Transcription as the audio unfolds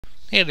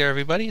Hey there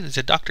everybody, this is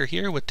a Doctor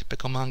here with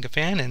Typical Manga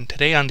Fan, and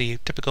today on the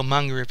Typical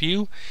Manga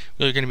Review,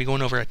 we're going to be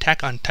going over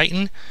Attack on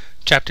Titan,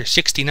 Chapter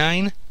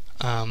 69,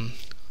 I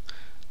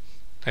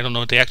don't know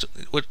what the actual,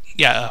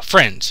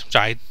 Friends.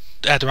 Sorry,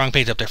 I had the wrong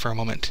page up there for a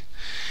moment.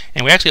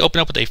 And we actually open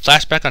up with a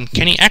flashback on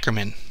Kenny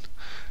Ackerman.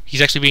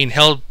 He's actually being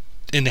held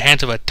in the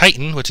hands of a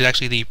Titan, which is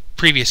actually the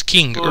previous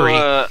king,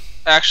 Uri.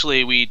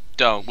 Actually, we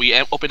don't. We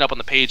open up on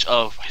the page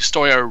of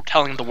Historia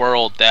telling the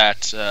world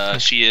that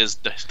she is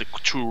the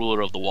true ruler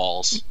of the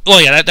walls.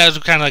 Well, yeah, that was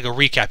kind of like a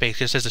recap page.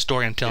 It says the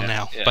story until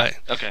now. Yeah. But,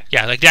 okay.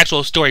 Yeah, like the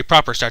actual story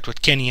proper starts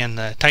with Kenny and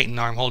the Titan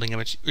arm holding him.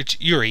 It's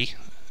Uri.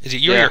 Is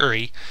it Uri or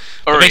Uri?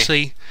 But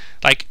basically,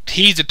 like,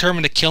 he's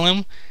determined to kill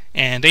him,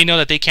 and they know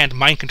that they can't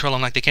mind control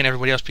him like they can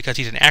everybody else because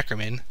he's an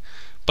Ackerman.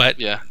 But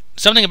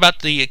something about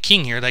the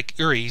king here, like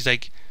Uri, he's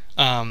like...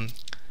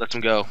 lets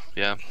him go.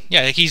 Yeah,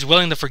 like he's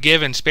willing to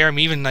forgive and spare him.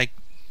 Even like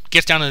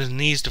gets down on his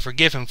knees to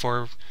forgive him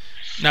for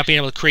not being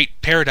able to create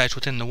paradise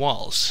within the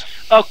walls.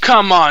 Oh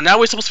come on! Now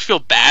we're supposed to feel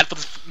bad for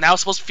this. Now we're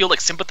supposed to feel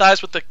like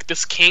sympathize with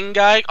this king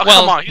guy. Oh, well,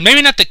 come on!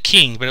 Maybe not the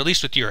king, but at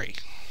least with Yuri.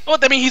 Well,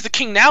 I mean, he's the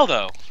king now,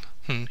 though.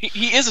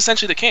 He is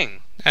essentially the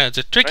king. It's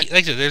a tricky.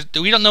 Right? Like I said,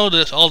 we don't know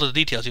all the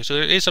details here, so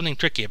there is something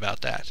tricky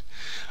about that.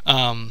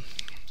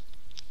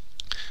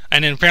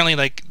 And then apparently,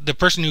 like, the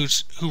person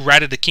who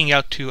ratted the king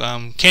out to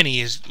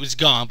Kenny was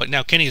gone, but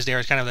now Kenny's there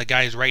as kind of the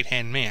guy's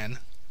right-hand man.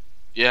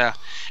 Yeah,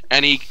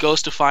 and he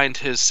goes to find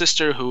his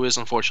sister, who is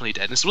unfortunately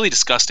dead. And it's really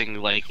disgusting,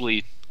 like,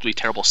 really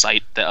terrible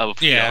sight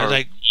of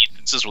like,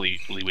 it's just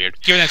really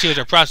weird. Given that she was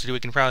a prostitute, we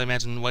can probably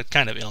imagine what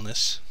kind of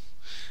illness.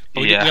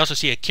 But we also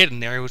see a kid in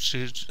there,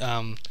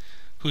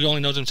 who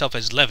only knows himself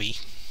as Levi.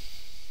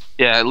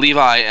 Yeah,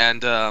 Levi,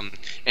 and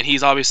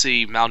he's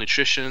obviously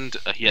malnutritioned.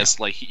 He has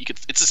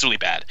it's just really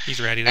bad.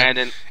 He's ready.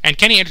 And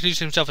Kenny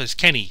introduced himself as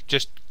Kenny,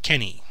 just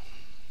Kenny.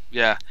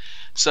 Yeah.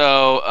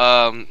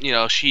 So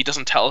he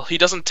doesn't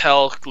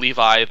tell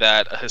Levi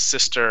that his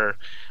sister,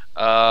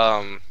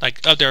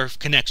 of their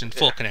connection,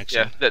 full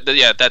connection.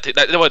 Yeah,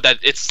 that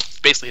it's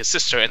basically his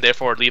sister, and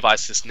therefore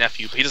Levi's his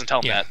nephew. But he doesn't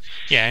tell him that.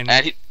 Yeah,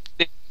 and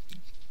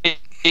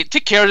he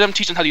take care of them,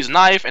 teach them how to use a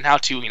knife and how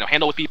to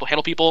handle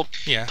people.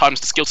 Yeah. Taught them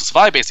the skills to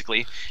survive,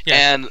 basically.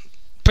 Yeah. And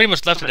pretty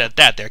much left it at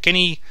that. There,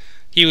 Kenny,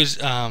 he was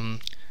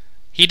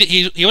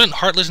he wasn't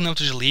heartless enough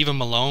to just leave him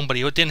alone, but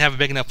he didn't have a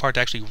big enough heart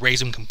to actually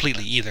raise him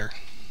completely either.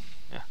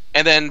 Yeah.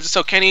 And then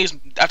so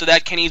after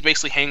that, Kenny's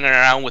basically hanging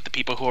around with the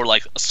people who are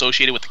like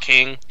associated with the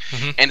king,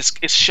 and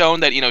it's shown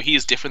that he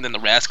is different than the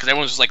rest because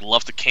everyone's just like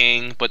loves the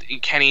king, but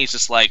Kenny's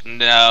just like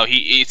no,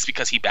 it's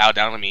because he bowed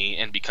down to me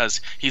and because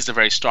he's the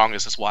very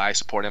strongest. That's why I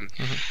support him.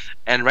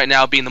 And right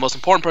now, being the most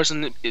important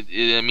person,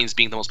 it means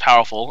being the most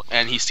powerful.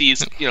 And he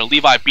sees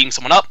Levi beating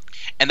someone up,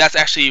 and that's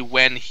actually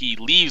when he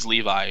leaves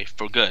Levi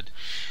for good.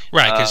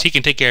 Right, because he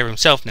can take care of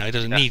himself now. He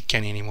doesn't need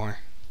Kenny anymore.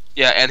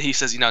 Yeah, and he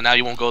says, now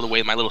you won't go the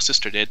way my little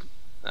sister did.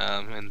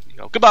 And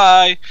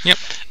goodbye. Yep.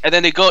 And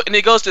then it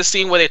goes to the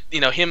scene where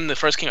him and the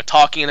first king are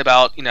talking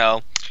about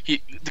the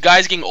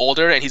guy's getting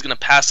older and he's gonna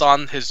pass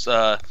on his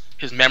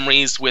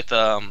memories with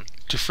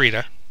to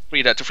Frida.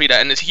 To Frida,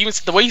 and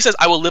the way he says,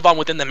 "I will live on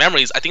within the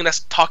memories." I think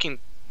that's talking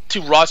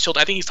to Rothschild.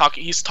 I think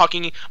he's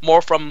talking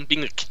more from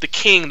being the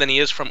king than he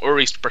is from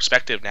Uri's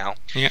perspective now.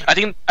 Yeah. I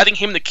think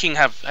him and the king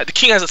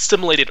has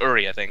assimilated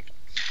Uri. I think.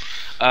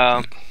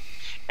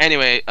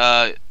 Anyway,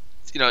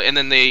 and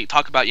then they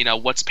talk about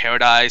what's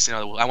paradise.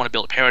 I want to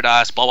build a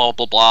paradise. Blah blah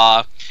blah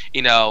blah.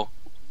 Do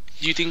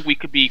you think we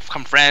could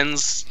become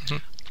friends?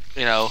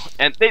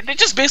 And they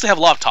just basically have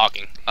a lot of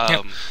talking.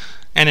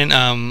 And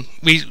then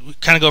we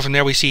kind of go from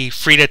there. We see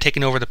Frida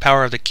taking over the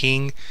power of the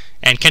king,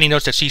 and Kenny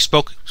notes that she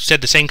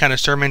said the same kind of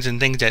sermons and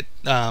things that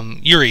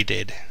Yuri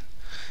did.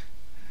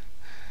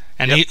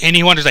 And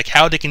he wonders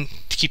how they can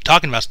keep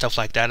talking about stuff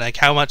like that. Like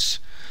how much,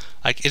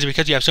 is it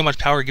because you have so much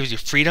power it gives you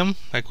freedom?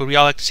 Like would we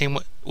all act the same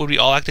way? Would we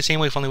all act the same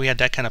way if only we had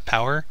that kind of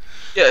power?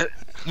 Yeah.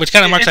 Which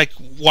kind of marks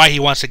why he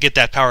wants to get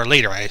that power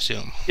later, I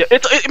assume. Yeah,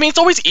 it's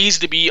always easy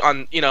to be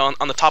on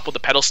on the top of the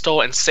pedestal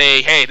and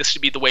say, hey, this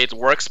should be the way it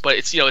works. But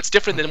it's it's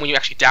different than when you're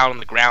actually down on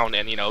the ground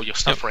and you're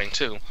suffering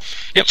too.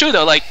 It's true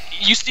though. Like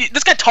you see,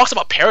 this guy talks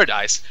about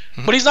paradise,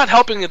 but he's not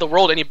helping the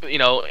world in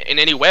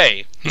any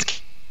way.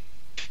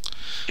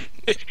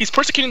 He's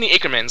persecuting the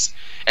Ackermans,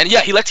 and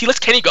he lets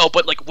Kenny go,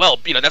 but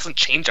that doesn't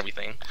change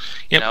everything.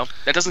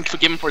 That doesn't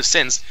forgive him for his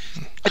sins.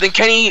 And then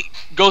Kenny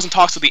goes and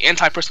talks to the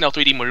anti-personnel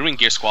 3D Marine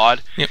Gear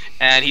Squad,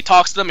 and he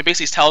talks to them and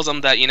basically tells them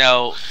that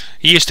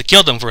he used to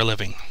kill them for a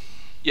living.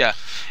 Yeah,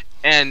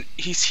 and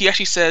he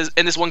actually says,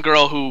 and this one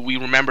girl who we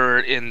remember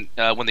in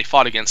when they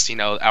fought against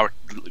our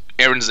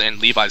Aaron's and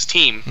Levi's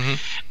team,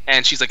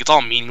 and she's like, it's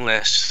all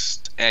meaningless.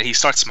 And he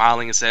starts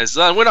smiling and says,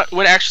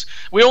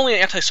 we're only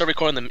anti-Soviet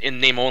core in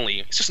name only.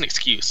 It's just an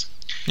excuse.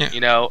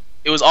 Yeah.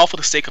 It was all for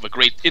the sake of a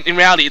great. In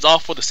reality, it's all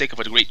for the sake of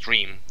a great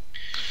dream.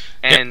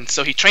 And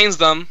so he trains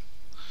them,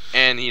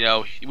 and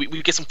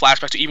we get some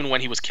flashbacks to even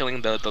when he was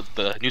killing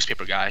the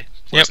newspaper guy.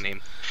 What's his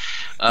name?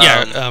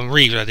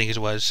 Reeves, I think it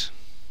was.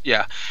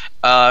 Yeah.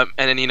 And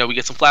then we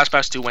get some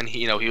flashbacks to when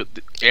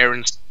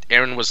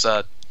Aaron was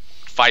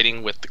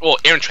fighting with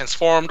Eren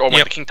transformed, or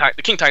when the King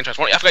Titan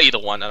transformed. I forgot either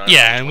one. I don't know.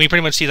 Yeah, and we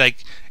pretty much see like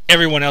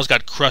everyone else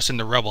got crushed in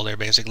the rubble there,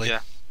 basically. Yeah.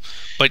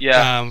 But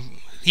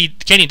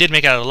Kenny did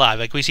make it out alive.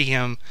 Like we see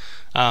him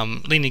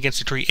leaning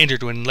against a tree,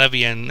 injured, when Levi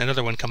and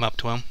another one come up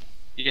to him.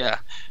 Yeah.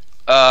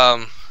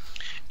 But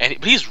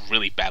he's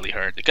really badly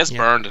hurt. It gets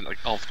burned in like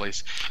all the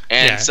place.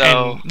 And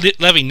so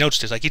Levi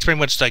noticed this. Like he's pretty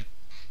much like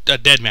a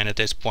dead man at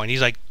this point.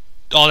 He's like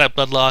all that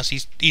blood loss.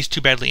 He's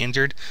too badly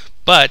injured.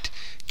 But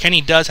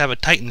Kenny does have a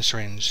Titan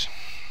syringe.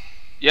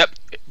 Yep.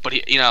 But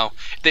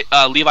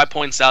Levi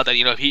points out that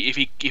if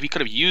he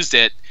could have used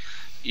it,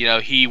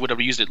 he would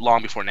have used it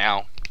long before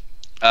now.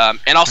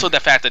 And also the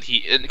fact that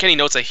Kenny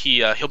notes that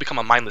he'll become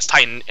a mindless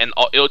Titan, and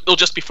it'll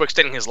just be for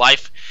extending his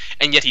life,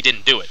 and yet he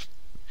didn't do it.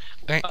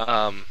 Right.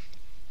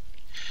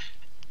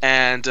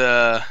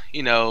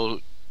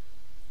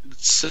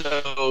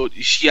 So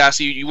she asks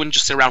you wouldn't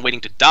just sit around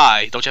waiting to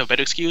die. Don't you have a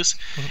better excuse?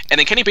 Mm-hmm. And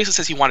then Kenny basically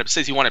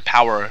says he wanted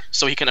power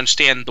so he can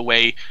understand the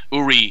way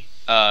Uri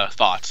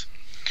thought.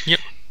 Yep.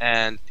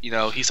 And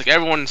he's like,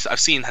 everyone I've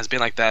seen has been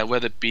like that,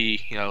 whether it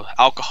be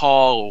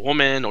alcohol or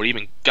woman or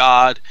even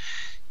God,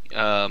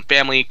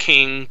 family,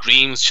 king,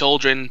 dreams,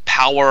 children,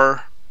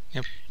 power.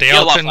 Yep. They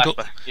all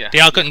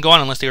couldn't go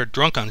on unless they were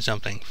drunk on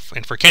something.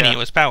 And for Kenny, it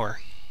was power.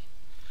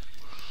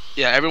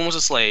 Yeah, everyone was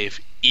a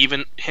slave,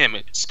 even him,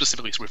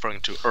 specifically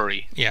referring to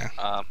Uri. Yeah.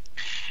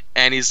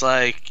 And he's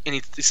like,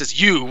 he says,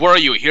 "You, where are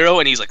you, a hero?"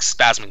 And he's like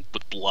spasming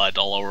with blood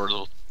all over,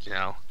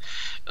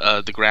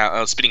 the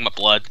ground, spitting up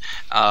blood,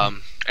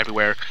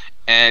 everywhere.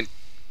 And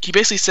he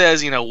basically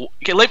says,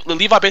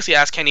 Levi basically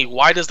asks Kenny,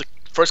 why doesn't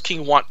the first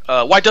king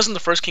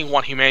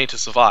want humanity to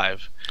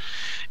survive?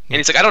 And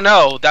he's like, I don't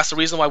know. That's the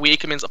reason why we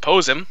Ackermans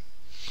oppose him.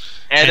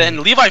 And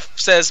then Levi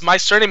says, my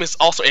surname is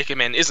also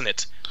Ackerman, isn't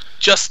it?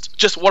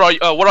 Just what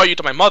are you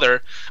to my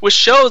mother? Which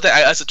shows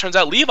that, as it turns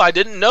out, Levi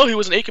didn't know he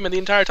was an Ackerman the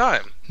entire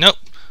time. Nope.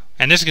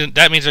 And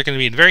that means there's going to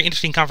be a very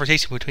interesting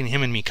conversation between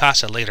him and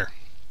Mikasa later.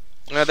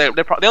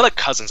 They're like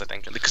cousins, I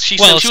think. Because she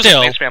was a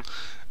mixed family.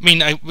 I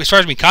mean, as far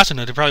as Mikasa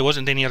knows, there probably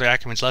wasn't any other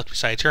Ackermans left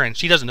besides her, and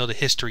she doesn't know the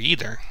history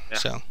either. Yeah.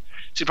 So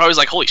she probably was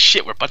like, "Holy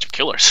shit, we're a bunch of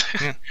killers."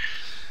 Yeah.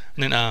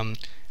 And then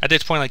at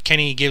this point, like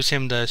Kenny gives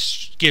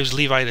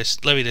Levi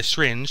the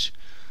syringe.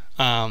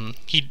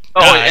 He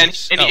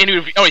dies.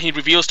 He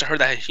reveals to her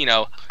that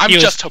I'm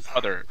just her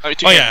brother.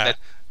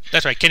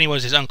 That's right. Kenny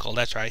was his uncle.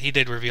 That's right. He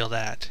did reveal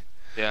that.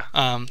 Yeah.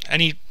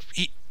 And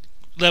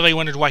Levi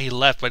wondered why he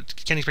left, but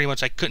Kenny's pretty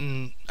much like,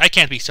 I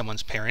can't be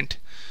someone's parent.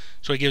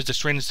 So he gives the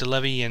syringe to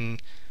Levi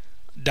and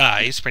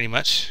dies, pretty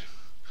much.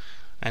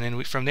 And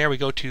then from there we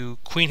go to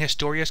Queen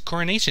Historia's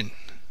coronation.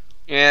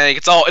 Yeah,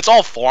 it's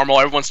all formal.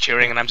 Everyone's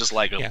cheering, and I'm just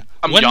like,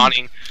 I'm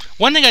yawning.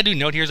 One thing I do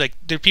note here is like,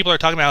 people are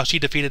talking about how she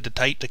defeated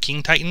the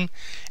King Titan,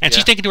 and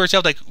she's thinking to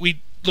herself, like,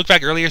 we look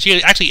back earlier, she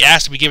had actually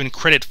asked to be given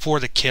credit for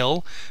the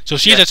kill, so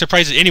she's as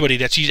surprised as anybody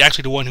that she's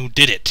actually the one who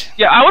did it.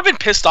 Yeah, I would have been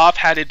pissed off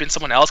had it been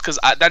someone else, because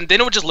then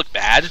it would just look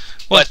bad.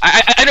 Well, but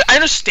I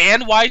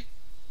understand why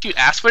you'd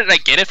ask for it, and I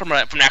get it from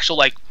an actual,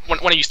 like,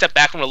 when you step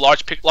back from a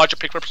larger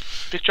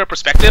picture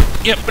perspective.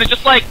 Yep. But it's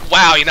just like,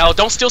 wow,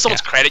 don't steal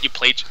someone's credit.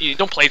 You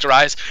don't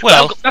plagiarize.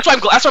 Well, that's why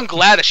I'm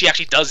glad that she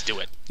actually does do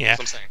it. Yeah. That's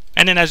what I'm saying.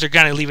 And then as they're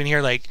kind of leaving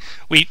here, like,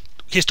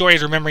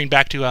 Historia's remembering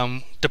back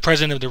to the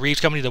president of the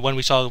Reeves Company, the one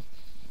we saw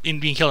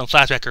being killed in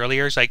flashback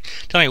earlier. It's like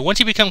telling her, once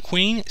you become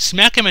queen,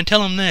 smack him and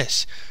tell him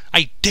this: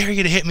 I dare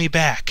you to hit me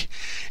back.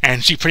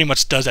 And she pretty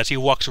much does that. She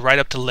walks right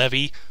up to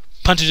Levi,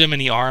 punches him in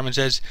the arm, and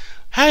says,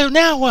 "How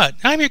now? What?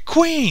 I'm your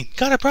queen.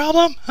 Got a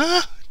problem?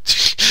 Huh?"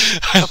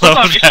 I love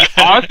that.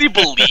 She honestly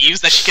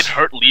believes that she can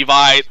hurt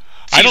Levi.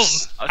 I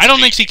don't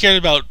think she cared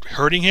about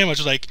hurting him. I was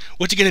just like,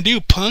 "What you gonna do,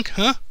 punk?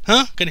 Huh?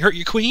 Gonna hurt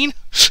your queen?"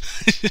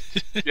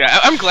 Yeah,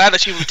 I'm glad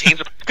that she retains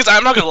her, because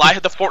I'm not gonna lie,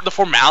 the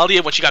formality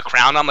of when she got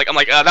crowned, I'm like,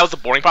 that was the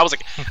boring part. I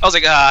was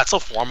like, it's so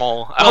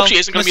formal. I hope she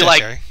isn't gonna be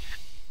like.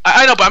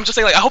 I know, but I'm just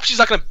saying, like, I hope she's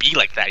not gonna be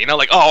like that.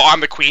 Like, oh,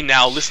 I'm the queen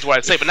now. Listen to what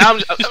I say. But now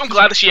I'm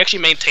glad that she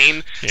actually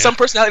maintained some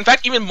personality. In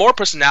fact, even more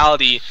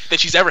personality than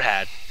she's ever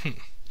had.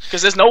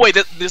 Because there's no way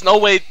the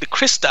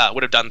Krista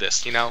would have done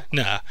this, Nah,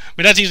 I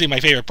mean, that's easily my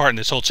favorite part in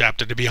this whole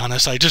chapter, to be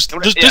honest. I just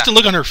to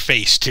look on her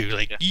face too,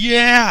 like,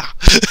 yeah.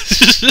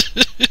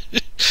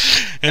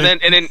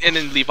 and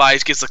then Levi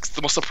gives like,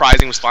 the most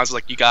surprising response,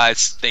 like, "You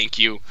guys, thank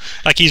you."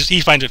 Like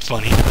he finds it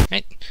funny.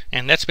 Right?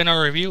 And that's been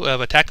our review of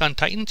Attack on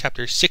Titan,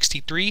 chapter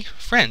 63,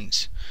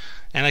 Friends.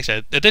 And like I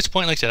said, at this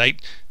point,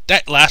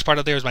 that last part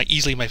of there is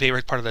easily my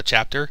favorite part of the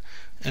chapter.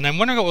 And I'm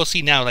wondering what we'll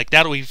see now. Like,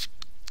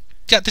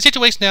 the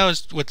situation now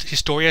is with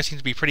Historia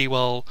seems to be pretty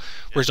well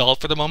resolved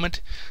for the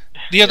moment.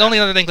 The only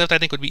other thing left, I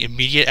think, would be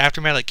immediate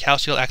aftermath, like how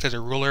she'll act as a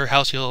ruler,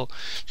 how she'll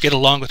get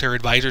along with her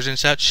advisors and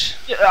such.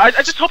 Yeah, I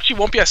just hope she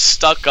won't be as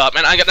stuck up.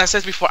 And I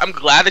said before, I'm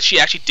glad that she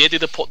actually did do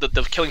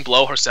the killing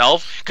blow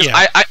herself, because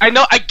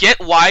I get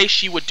why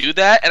she would do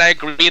that, and I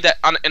agree that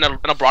on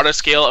a broader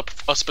scale of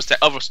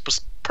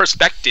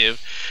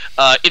perspective,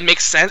 it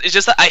makes sense. It's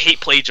just that I hate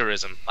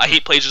plagiarism. I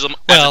hate plagiarism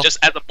as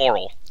a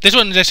moral. This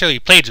wasn't necessarily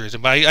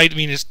plagiarism, but I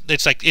mean, it's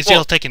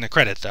still taking the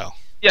credit, though.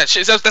 Yeah,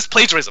 that's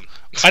plagiarism.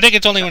 I think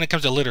it's only when it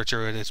comes to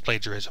literature it is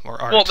plagiarism or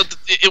art. Well,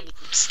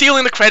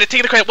 stealing the credit,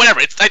 taking the credit,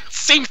 whatever. It's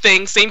same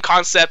thing, same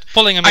concept.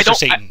 Pulling a Mr.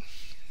 Satan.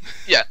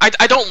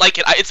 I don't like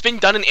it. It's been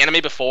done in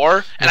anime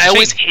before, and Mr. I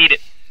always Satan. hate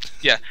it.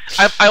 Yeah,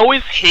 I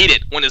always hate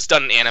it when it's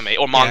done in anime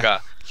or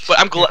manga. But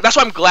that's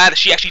why I'm glad that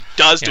she actually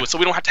does do it, so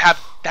we don't have to have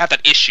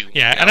that issue.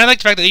 Yeah, and I like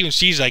the fact that even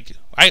she's like,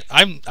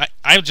 I'm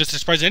just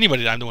as surprised as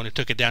anybody that I'm the one who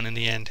took it down in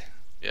the end.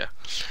 Yeah.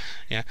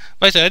 Yeah,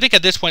 but I said I think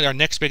at this point our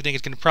next big thing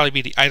is going to probably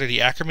be either the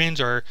Ackermans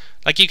or,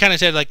 like you kind of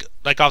said,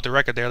 like off the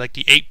record there, like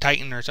the 8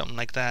 Titan or something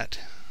like that,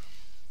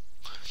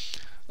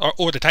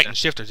 or the Titan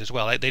Shifters as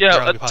well. They'd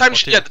probably be possible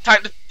too.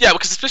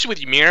 Because especially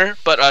with Ymir,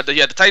 but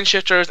the Titan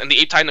Shifters and the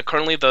 8 Titan are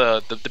currently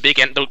the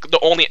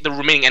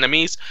remaining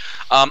enemies.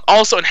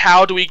 Also, and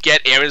how do we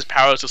get Aaron's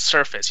power to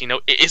surface? You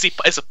know, is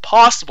it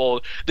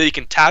possible that he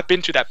can tap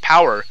into that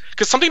power?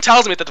 Because something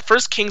tells me that the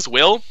first King's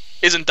will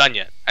isn't done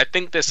yet. I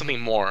think there's something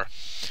more.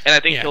 And I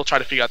think he'll try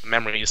to figure out the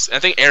memories. I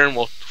think Aaron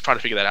will try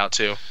to figure that out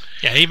too.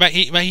 Yeah, he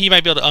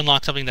might be able to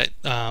unlock something that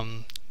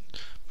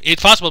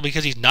it's possible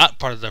because he's not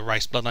part of the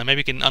Rice bloodline. Maybe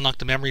he can unlock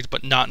the memories,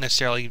 but not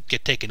necessarily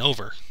get taken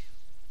over.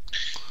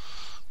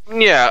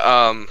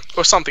 Yeah,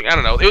 or something. I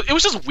don't know. It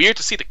was just weird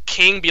to see the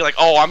king be like,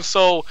 "Oh,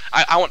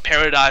 I want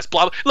paradise."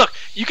 Blah blah. Look,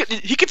 he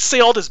could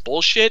say all this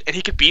bullshit, and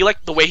he could be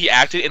like the way he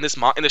acted in this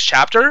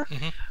chapter.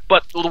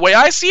 But the way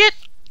I see it,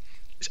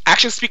 his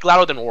actions speak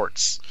louder than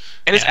words.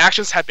 And his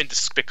actions have been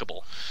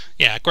despicable.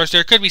 Yeah, of course,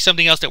 there could be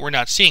something else that we're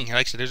not seeing here.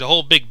 Like I said, there's a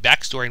whole big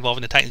backstory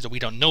involving the Titans that we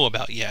don't know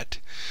about yet.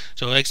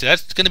 So, like I said,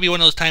 that's going to be one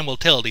of those time will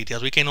tell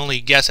details. We can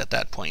only guess at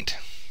that point.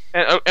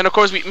 And of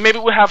course, maybe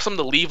we'll have some of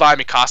the Levi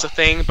Mikasa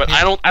thing, but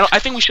I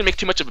think we should make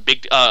too much of a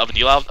big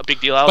deal out of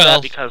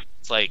that because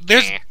it's like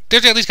there's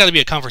at least got to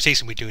be a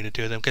conversation between the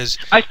two of them because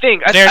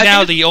they're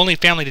now the only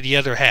family that the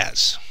other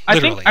has.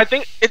 Literally. I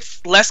think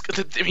it's less.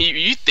 I mean,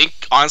 you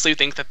honestly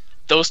think that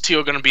those two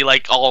are going to be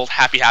like all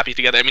happy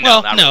together? I mean,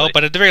 no, really.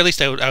 But at the very least,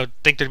 I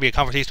would think there'd be a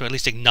conversation to at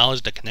least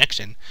acknowledge the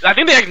connection. I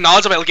think they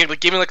acknowledge it by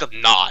giving like a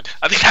nod.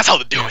 I think that's how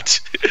they do it.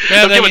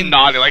 Yeah, They'll give a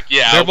nod. They're like,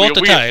 yeah, they're both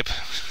the type.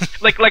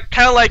 like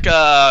kind of like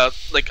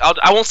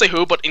I won't say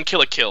who, but in Kill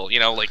la Kill, you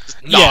know, like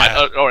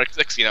nod or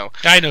you know.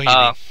 I know who you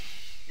mean.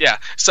 Yeah.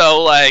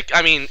 So like,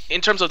 I mean, in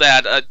terms of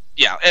that,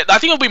 yeah, I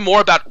think it'll be more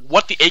about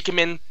what the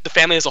Ackerman, the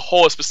family as a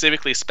whole, is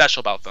specifically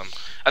special about them.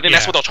 I think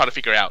that's what they'll try to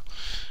figure out.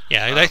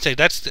 Yeah, I'd say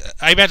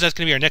I imagine that's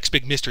going to be our next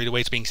big mystery, the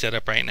way it's being set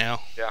up right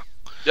now. Yeah.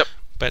 Yep.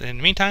 But in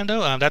the meantime,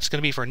 though, that's going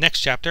to be for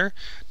next chapter.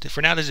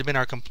 For now, this has been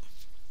our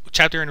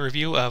chapter in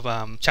review of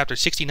Chapter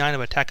 69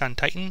 of Attack on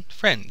Titan,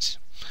 Friends.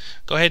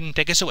 Go ahead and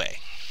take us away.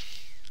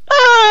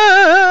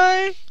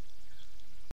 Bye!